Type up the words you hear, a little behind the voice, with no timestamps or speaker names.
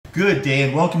Good day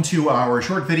and welcome to our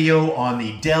short video on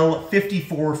the Dell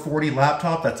 5440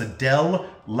 laptop. That's a Dell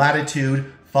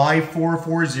Latitude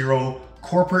 5440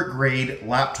 corporate grade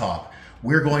laptop.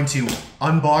 We're going to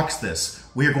unbox this.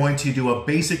 We're going to do a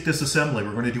basic disassembly.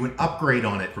 We're going to do an upgrade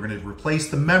on it. We're going to replace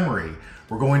the memory.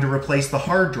 We're going to replace the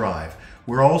hard drive.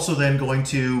 We're also then going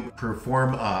to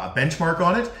perform a benchmark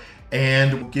on it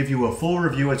and give you a full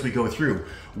review as we go through.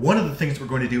 One of the things we're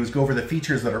going to do is go over the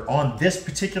features that are on this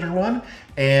particular one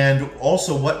and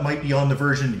also what might be on the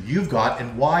version you've got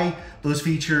and why those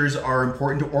features are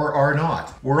important or are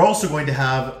not. We're also going to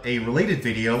have a related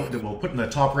video that we'll put in the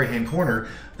top right hand corner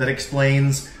that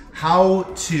explains how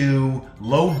to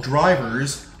load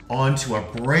drivers onto a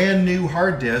brand new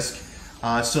hard disk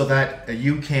so that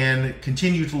you can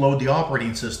continue to load the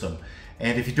operating system.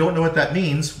 And if you don't know what that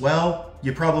means, well,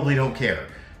 you probably don't care.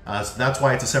 So that's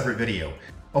why it's a separate video.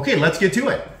 Okay, let's get to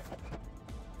it.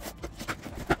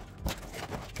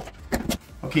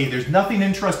 Okay, there's nothing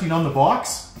interesting on the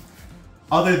box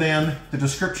other than the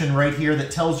description right here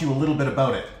that tells you a little bit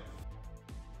about it.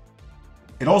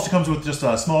 It also comes with just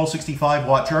a small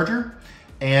 65-watt charger,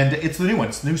 and it's the new one.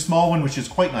 It's the new small one, which is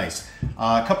quite nice.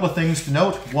 A couple of things to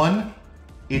note. One,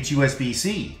 it's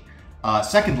USB-C.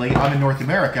 Secondly, I'm in North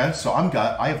America, so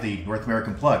I have the North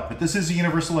American plug, but this is a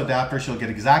universal adapter, so you'll get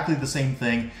exactly the same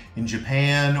thing in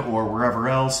Japan or wherever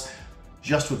else,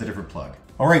 just with a different plug.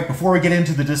 All right, before we get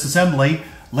into the disassembly,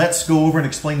 let's go over and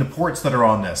explain the ports that are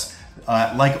on this.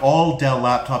 Like all Dell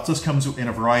laptops, this comes in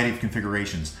a variety of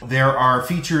configurations. There are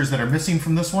features that are missing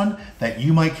from this one that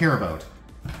you might care about.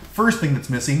 First thing that's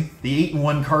missing, the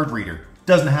 8-in-1 card reader.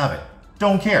 Doesn't have it.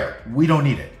 Don't care. We don't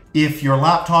need it. If your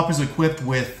laptop is equipped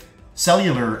with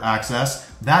cellular access,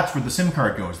 that's where the SIM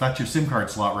card goes. That's your SIM card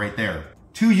slot right there.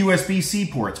 2 USB-C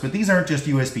ports, but these aren't just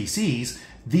USB-Cs,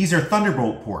 these are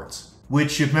Thunderbolt ports,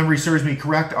 which, if memory serves me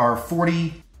correct, are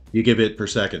 40 gigabit per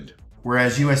second.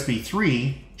 Whereas USB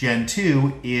 3 Gen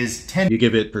 2 is 10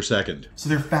 gigabit per second. So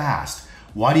they're fast.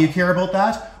 Why do you care about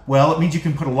that? Well, it means you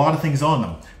can put a lot of things on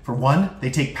them. For one,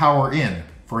 they take power in.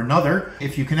 For another,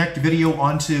 if you connect video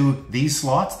onto these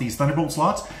slots, these Thunderbolt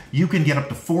slots, you can get up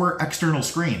to 4 external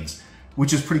screens,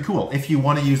 which is pretty cool. If you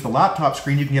want to use the laptop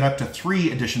screen, you can get up to 3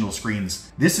 additional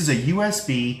screens. This is a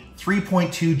USB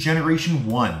 3.2 Generation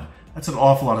 1. That's an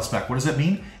awful lot of spec. What does that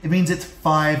mean? It means it's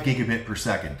 5 gigabit per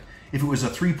second. If it was a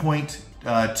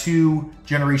 3.2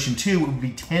 Generation 2, it would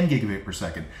be 10 gigabit per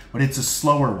second, but it's a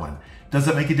slower one. Does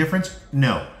that make a difference?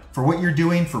 No. For what you're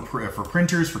doing, for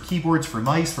printers, for keyboards, for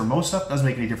mice, for most stuff, doesn't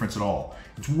make any difference at all.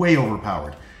 It's way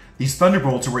overpowered. These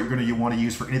Thunderbolts are what you're going to want to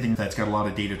use for anything that's got a lot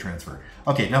of data transfer.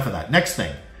 Okay, enough of that. Next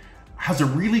thing, has a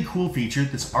really cool feature,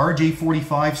 this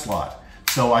RJ45 slot.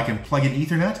 So I can plug in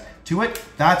Ethernet to it.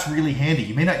 That's really handy.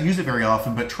 You may not use it very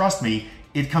often, but trust me,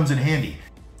 it comes in handy.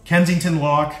 Kensington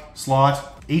lock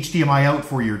slot, HDMI out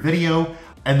for your video,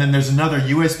 and then there's another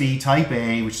USB Type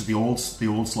A, which is the old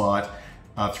slot,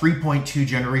 3.2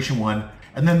 Generation 1,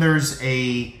 and then there's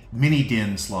a mini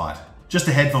DIN slot, just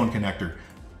a headphone connector.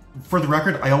 For the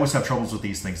record, I always have troubles with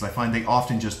these things. I find they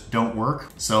often just don't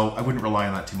work, so I wouldn't rely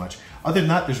on that too much. Other than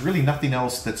that, there's really nothing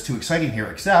else that's too exciting here,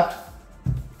 except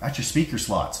that's your speaker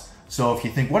slots. So if you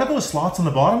think, what are those slots on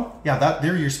the bottom? Yeah,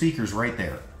 they're your speakers right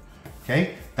there.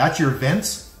 Okay, that's your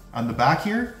vents on the back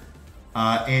here,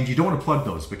 and you don't want to plug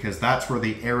those because that's where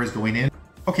the air is going in.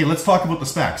 Okay, let's talk about the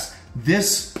specs.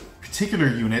 This particular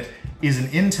unit is an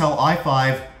Intel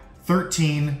i5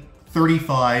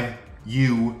 1335U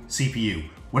CPU.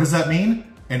 What does that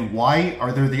mean? And why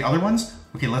are there the other ones?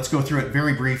 Okay, let's go through it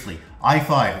very briefly.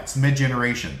 i5, it's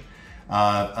mid-generation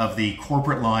of the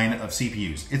corporate line of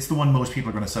CPUs. It's the one most people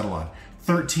are going to settle on.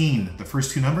 13, the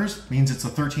first 2 numbers, means it's the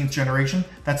 13th generation.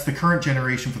 That's the current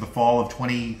generation for the fall of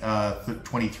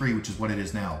 2023, which is what it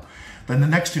is now. Then the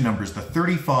next 2 numbers, the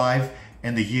 35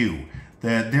 and the U.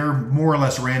 They're more or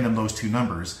less random, those 2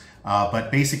 numbers,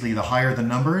 but basically the higher the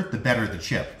number, the better the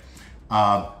chip.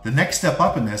 The next step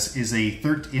up in this is a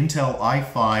Intel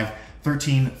i5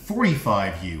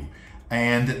 1345U.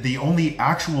 And the only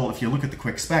actual, if you look at the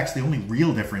quick specs, the only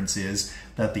real difference is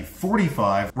that the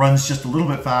 45 runs just a little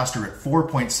bit faster at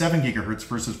 4.7 gigahertz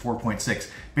versus 4.6.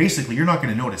 Basically, you're not going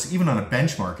to notice. Even on a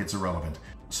benchmark, it's irrelevant.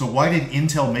 So why did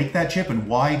Intel make that chip, and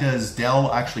why does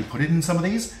Dell actually put it in some of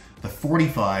these? The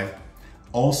 45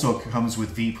 also comes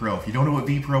with vPro. If you don't know what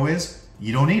vPro is,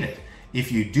 you don't need it.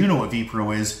 If you do know what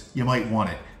vPro is, you might want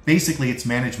it. Basically, it's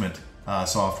management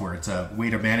software. It's a way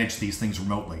to manage these things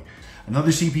remotely.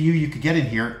 Another CPU you could get in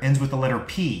here ends with the letter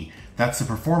P. That's the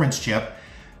performance chip.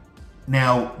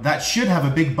 Now, that should have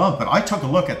a big bump, but I took a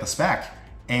look at the spec,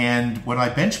 and when I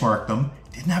benchmarked them,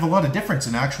 it didn't have a lot of difference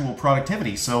in actual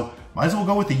productivity. So might as well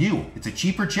go with the U. It's a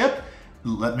cheaper chip,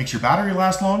 that makes your battery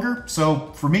last longer.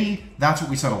 So for me, that's what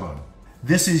we settled on.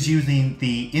 This is using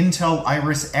the Intel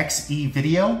Iris Xe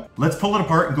Video. Let's pull it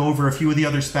apart and go over a few of the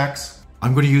other specs.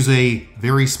 I'm going to use a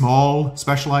very small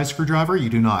specialized screwdriver.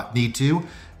 You do not need to.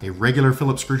 A regular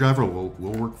Phillips screwdriver will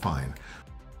work fine.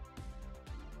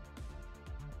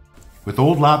 With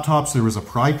old laptops, there was a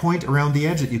pry point around the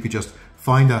edge that you could just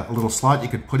find a little slot you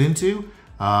could put into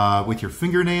with your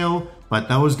fingernail, but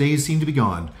those days seem to be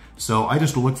gone. So I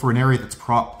just look for an area that's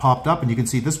popped up, and you can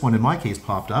see this one in my case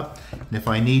popped up. And if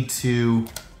I need to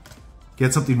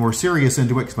get something more serious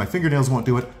into it because my fingernails won't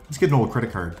do it, let's get an old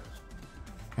credit card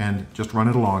and just run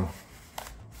it along.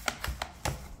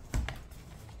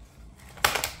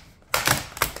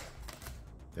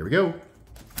 There we go.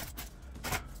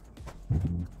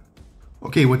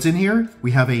 Okay, what's in here?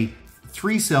 We have a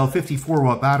 3-cell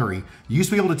 54-watt battery. You used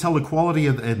to be able to tell the quality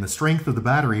and the strength of the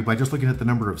battery by just looking at the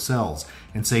number of cells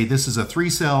and say this is a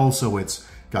 3-cell, so it's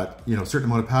got, you know, a certain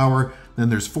amount of power. Then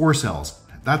there's 4 cells.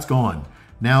 That's gone.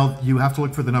 Now you have to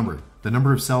look for the number. The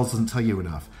number of cells doesn't tell you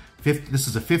enough. This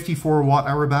is a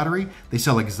 54-watt-hour battery. They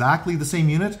sell exactly the same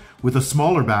unit with a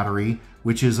smaller battery,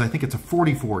 which is, I think it's a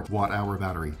 44-watt-hour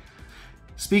battery.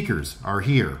 Speakers are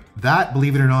here. That,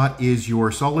 believe it or not, is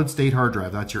your solid-state hard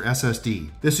drive. That's your SSD.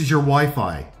 This is your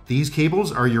Wi-Fi. These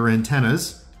cables are your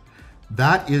antennas.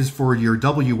 That is for your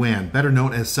WAN, better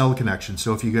known as cell connection.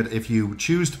 So if you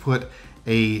choose to put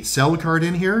a cell card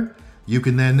in here, you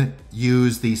can then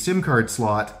use the SIM card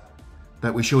slot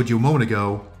that we showed you a moment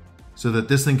ago so that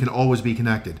this thing can always be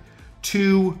connected.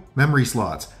 2 memory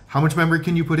slots. How much memory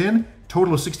can you put in?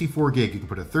 Total of 64 gig. You can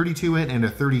put a 32 in and a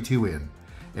 32 in.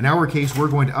 In our case, we're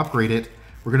going to upgrade it.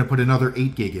 We're going to put another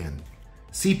 8 gig in.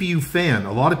 CPU fan.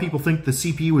 A lot of people think the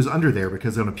CPU is under there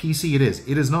because on a PC it is.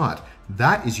 It is not.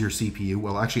 That is your CPU.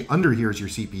 Well, actually under here is your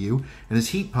CPU, and this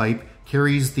heat pipe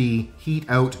carries the heat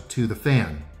out to the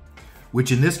fan,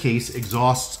 which in this case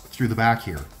exhausts through the back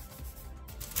here.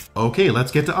 Okay,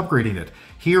 let's get to upgrading it.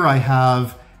 Here I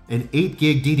have an 8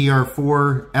 gig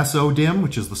DDR4 SO DIMM,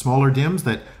 which is the smaller DIMMs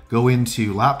that go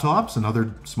into laptops and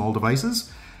other small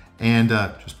devices. And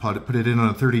just put it in on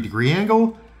a 30-degree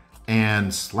angle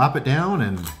and slap it down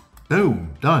and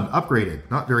boom, done, upgraded.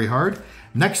 Not very hard.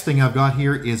 Next thing I've got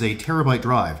here is a terabyte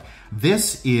drive.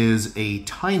 This is a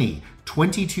tiny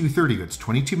 2230. It's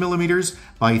 22 millimeters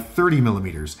by 30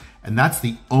 millimeters. And that's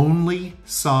the only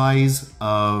size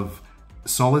of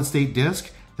solid state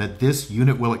disk that this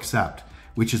unit will accept,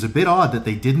 which is a bit odd that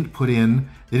they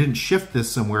didn't shift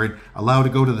this somewhere and allow to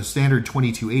go to the standard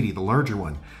 2280, the larger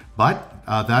one. But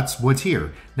that's what's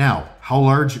here. Now, how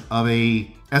large of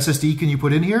a SSD can you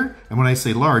put in here? And when I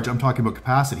say large, I'm talking about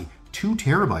capacity. 2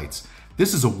 terabytes.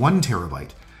 This is a 1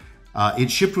 terabyte.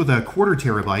 It's shipped with a 1/4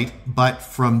 terabyte, but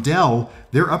from Dell,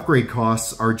 their upgrade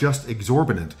costs are just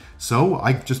exorbitant. So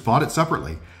I just bought it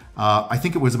separately. I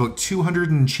think it was about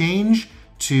 200 and change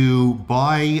to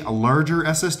buy a larger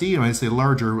SSD. And when I say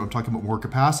larger, I'm talking about more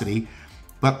capacity.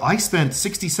 But I spent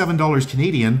 $67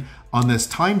 Canadian on this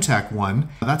TimeTec one.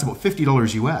 That's about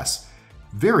 $50 US.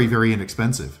 Very, very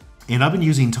inexpensive. And I've been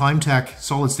using TimeTec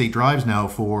solid state drives now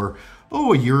for,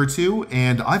 a year or two,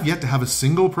 and I've yet to have a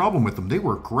single problem with them. They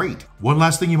work great. One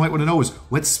last thing you might want to know is,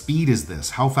 what speed is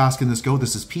this? How fast can this go?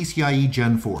 This is PCIe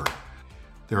Gen 4.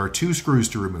 There are 2 screws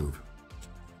to remove.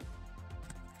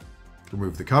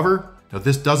 Remove the cover. Now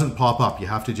this doesn't pop up. You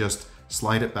have to just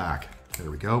slide it back.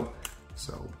 There we go.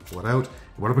 So pull it out.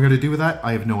 What am I going to do with that?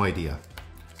 I have no idea.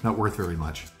 It's not worth very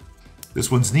much.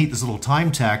 This one's neat. This little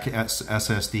TimeTec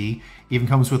SSD even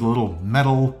comes with a little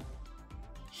metal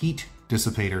heat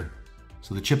dissipator.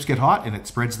 So the chips get hot and it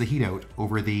spreads the heat out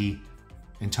over the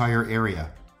entire area.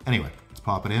 Anyway, let's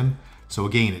pop it in. So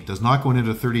again, it does not go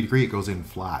into 30 degree, it goes in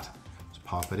flat. So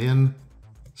pop it in,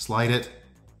 slide it,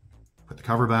 put the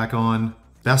cover back on.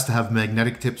 Best to have a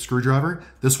magnetic tip screwdriver.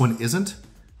 This one isn't.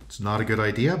 It's not a good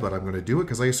idea, but I'm going to do it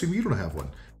because I assume you don't have one.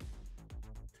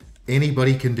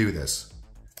 Anybody can do this.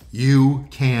 You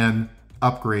can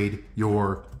upgrade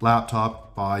your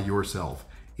laptop by yourself.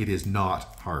 It is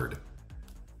not hard.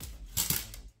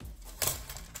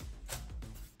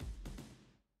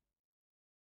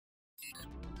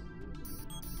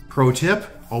 Pro tip,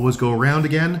 always go around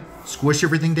again, squish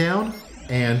everything down,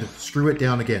 and screw it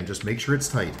down again. Just make sure it's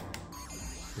tight,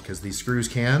 because these screws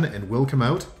can and will come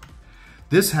out.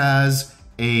 This has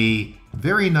a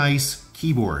very nice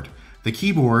keyboard. The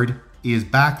keyboard is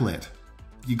backlit.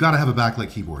 You gotta have a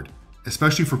backlit keyboard,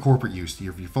 especially for corporate use.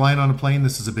 If you're flying on a plane,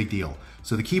 this is a big deal.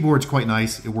 So the keyboard's quite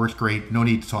nice, it works great, no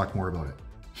need to talk more about it.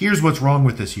 Here's what's wrong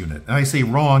with this unit. And I say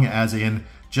wrong as in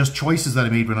just choices that I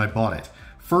made when I bought it.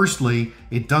 Firstly,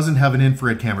 it doesn't have an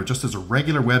infrared camera, just as a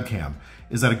regular webcam.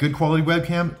 Is that a good quality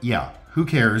webcam? Yeah, who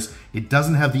cares? It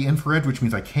doesn't have the infrared, which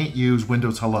means I can't use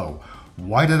Windows Hello.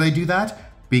 Why did I do that?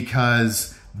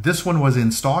 Because this one was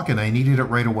in stock and I needed it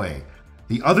right away.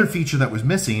 The other feature that was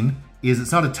missing is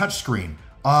it's not a touch screen.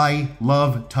 I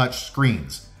love touch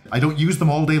screens. I don't use them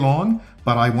all day long,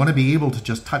 but I want to be able to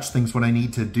just touch things when I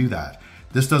need to do that.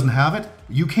 This doesn't have it.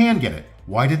 You can get it.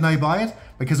 Why didn't I buy it?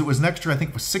 Because it was an extra, I think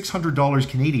it was $600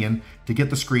 Canadian to get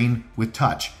the screen with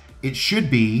touch. It should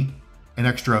be an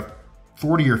extra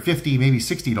 $40 or $50, maybe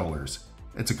 $60.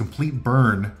 It's a complete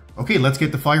burn. Okay, let's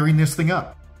get to firing this thing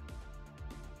up.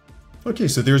 Okay,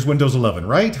 so there's Windows 11,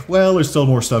 right? Well, there's still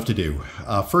more stuff to do.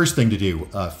 First thing to do,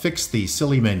 fix the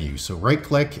silly menu. So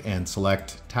right-click and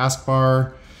select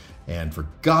taskbar, and for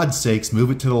God's sakes,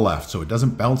 move it to the left so it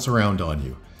doesn't bounce around on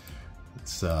you.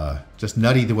 It's just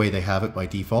nutty the way they have it by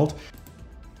default.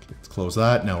 Okay, let's close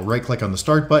that. Now right-click on the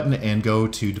Start button and go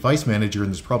to Device Manager,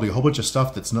 and there's probably a whole bunch of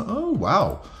stuff that's not... Oh,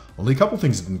 wow. Only a couple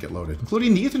things didn't get loaded,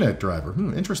 including the Ethernet driver.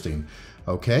 Interesting.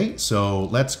 Okay, so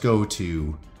let's go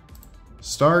to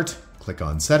Start, click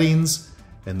on Settings,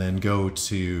 and then go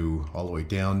to all the way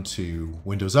down to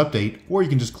Windows Update, or you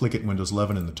can just click it in Windows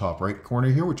 11 in the top right corner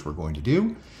here, which we're going to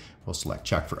do. We'll select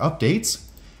Check for Updates,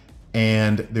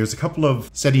 and there's a couple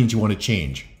of settings you want to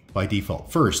change by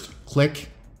default. First,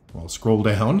 scroll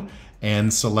down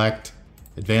and select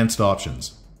Advanced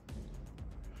Options.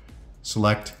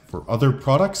 Select for other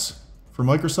products for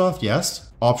Microsoft, yes.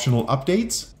 Optional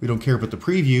updates. We don't care about the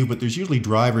preview, but there's usually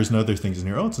drivers and other things in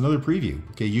here. Oh, it's another preview.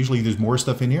 Okay, usually there's more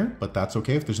stuff in here, but that's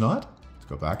okay if there's not. Let's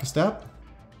go back a step.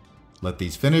 Let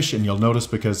these finish, and you'll notice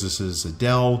because this is a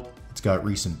Dell, it's got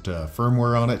recent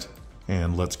firmware on it.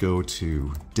 And let's go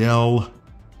to Dell.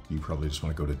 You probably just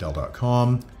want to go to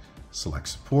Dell.com, select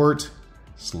Support,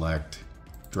 select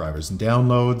Drivers and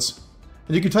Downloads.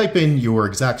 And you can type in your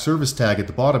exact service tag at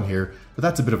the bottom here, but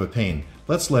that's a bit of a pain.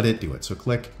 Let's let it do it. So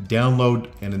click Download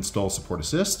and install Support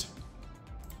Assist.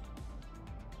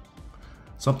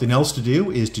 Something else to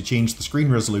do is to change the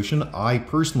screen resolution. I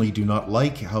personally do not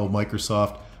like how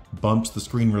Microsoft bumps the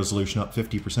screen resolution up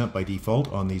 50% by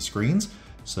default on these screens.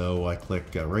 So I click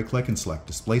right-click and select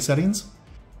Display Settings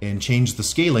and change the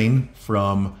scaling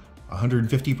from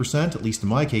 150%, at least in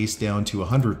my case, down to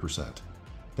 100%.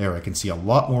 There, I can see a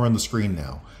lot more on the screen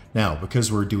now. Now,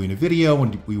 because we're doing a video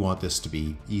and we want this to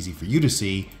be easy for you to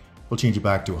see, we'll change it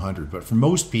back to 100. But for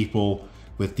most people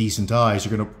with decent eyes,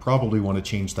 you're going to probably want to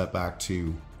change that back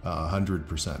to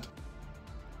 100%.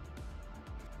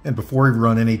 And before we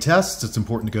run any tests, it's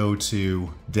important to go to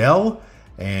Dell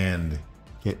and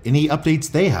get any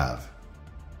updates they have.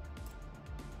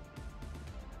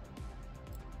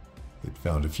 It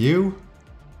found a few.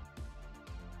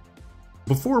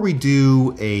 Before we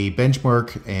do a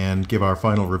benchmark and give our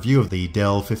final review of the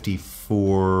Dell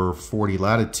 5440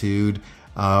 Latitude,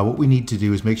 what we need to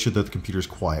do is make sure that the computer's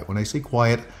quiet. When I say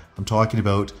quiet, I'm talking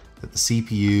about that the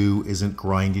CPU isn't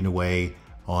grinding away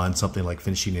on something like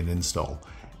finishing an install.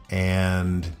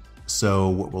 And so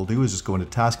what we'll do is just go into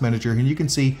Task Manager, and you can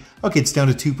see, okay, it's down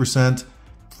to 2%,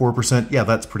 4%. Yeah,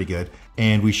 that's pretty good.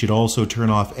 And we should also turn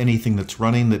off anything that's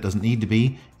running that doesn't need to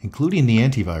be, including the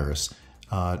antivirus.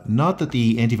 Not that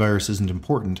the antivirus isn't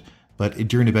important, but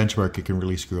during a benchmark, it can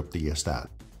really screw up the stat.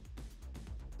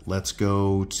 Let's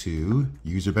go to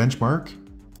User Benchmark.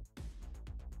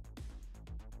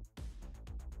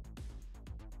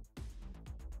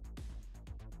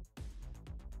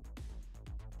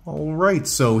 All right,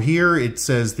 so here it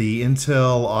says the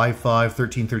Intel i5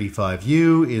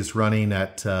 1335U is running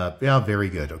at, yeah, very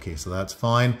good. Okay, so that's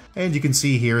fine. And you can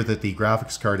see here that the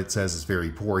graphics card, it says, is very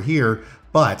poor here,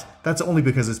 but that's only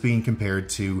because it's being compared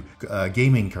to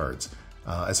gaming cards.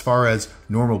 As far as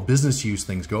normal business use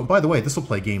things go, by the way, this will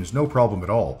play games no problem at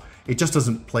all. It just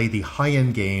doesn't play the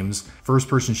high-end games,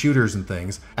 first-person shooters and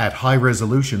things, at high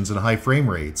resolutions and high frame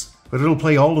rates, but it'll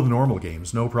play all of the normal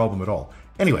games, no problem at all.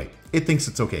 Anyway, it thinks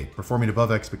it's okay, performing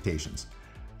above expectations.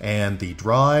 And the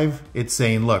drive, it's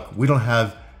saying, look, we don't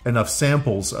have enough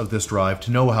samples of this drive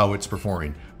to know how it's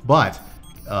performing, but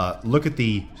look at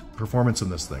the performance in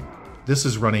this thing. This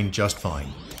is running just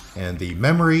fine. And the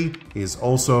memory is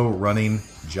also running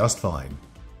just fine.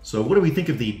 So what do we think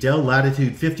of the Dell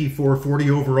Latitude 5440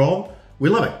 overall? We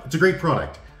love it. It's a great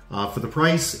product. For the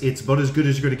price, it's about as good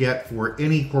as you're going to get for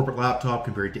any corporate laptop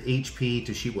compared to HP,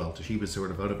 Toshiba. Well, Toshiba's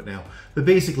sort of out of it now. But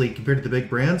basically, compared to the big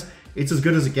brands, it's as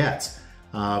good as it gets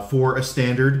for a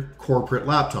standard corporate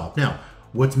laptop. Now,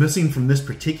 what's missing from this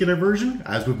particular version,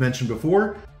 as we've mentioned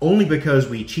before, only because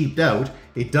we cheaped out,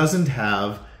 it doesn't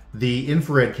have the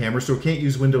infrared camera, so it can't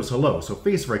use Windows Hello, so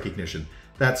face recognition.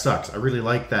 that sucks. I really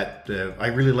like that. I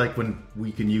really like when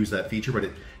we can use that feature, but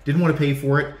it didn't want to pay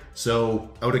for it, so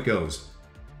out it goes.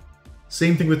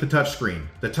 Same thing with the touchscreen.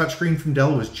 The touchscreen from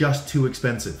Dell was just too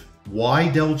expensive. Why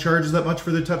Dell charges that much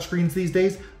for their touchscreens these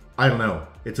days? I don't know.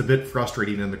 It's a bit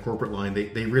frustrating in the corporate line.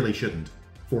 They really shouldn't.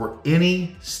 For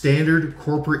any standard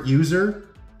corporate user,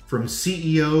 from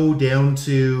CEO down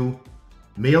to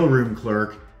mailroom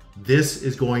clerk, this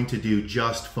is going to do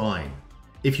just fine.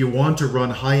 If you want to run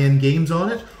high-end games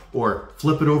on it or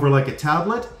flip it over like a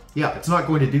tablet, yeah, it's not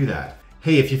going to do that.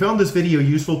 Hey, if you found this video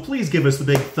useful, please give us the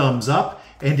big thumbs up.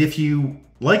 And if you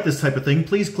like this type of thing,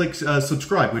 please click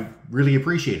subscribe. We'd really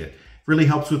appreciate it. It really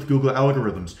helps with Google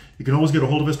algorithms. You can always get a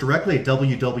hold of us directly at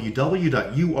www.urtech,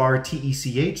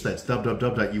 that's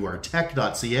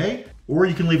www.urtech.ca. Or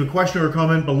you can leave a question or a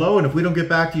comment below, and if we don't get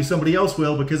back to you, somebody else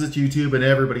will, because it's YouTube and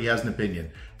everybody has an opinion.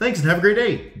 Thanks and have a great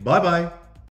day. Bye-bye.